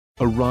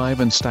Arrive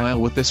in style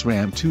with this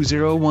Ram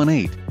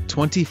 2018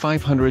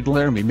 2500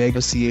 LARAMIE Mega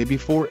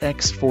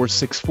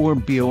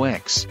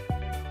CAB4X464BOX.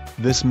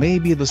 This may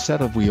be the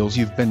set of wheels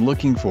you've been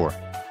looking for.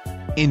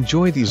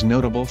 Enjoy these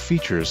notable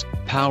features: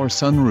 power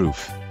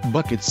sunroof,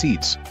 bucket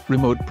seats,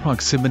 remote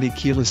proximity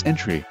keyless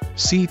entry,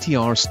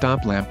 CTR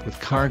stop lamp with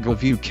cargo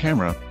view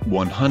camera,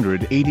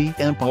 180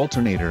 amp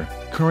alternator,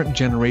 current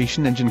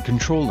generation engine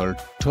controller,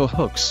 tow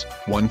hooks,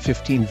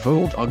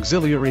 115-volt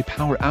auxiliary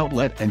power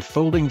outlet and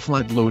folding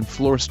flat load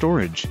floor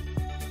storage.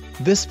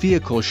 This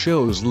vehicle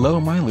shows low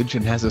mileage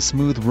and has a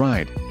smooth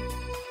ride.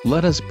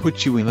 Let us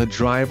put you in the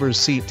driver's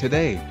seat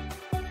today.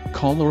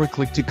 Call or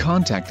click to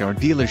contact our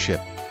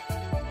dealership.